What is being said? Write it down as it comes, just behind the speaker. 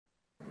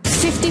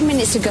15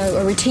 minutes ago,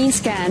 a routine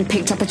scan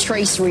picked up a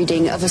trace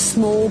reading of a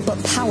small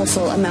but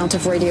powerful amount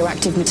of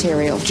radioactive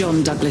material.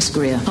 John Douglas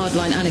Greer,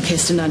 hardline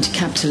anarchist and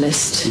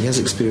anti-capitalist. He has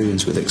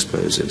experience with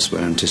explosives. We're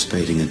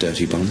anticipating a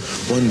dirty bomb.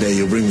 One day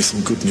you'll bring me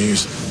some good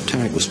news.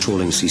 Tarek was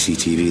trawling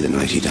CCTV the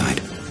night he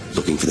died,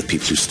 looking for the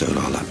people who stole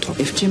our laptop.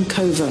 If Jim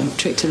Cover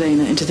tricked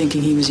Elena into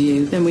thinking he was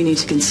you, then we need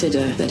to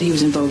consider that he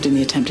was involved in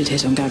the attempted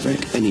hit on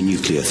Gavrik. Any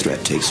nuclear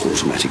threat takes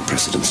automatic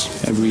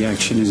precedence. Every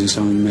action is its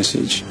own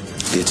message.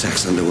 The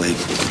attack's underway.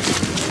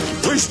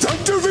 Please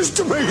don't do this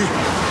to me!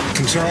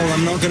 Control,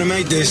 I'm not going to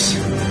make this.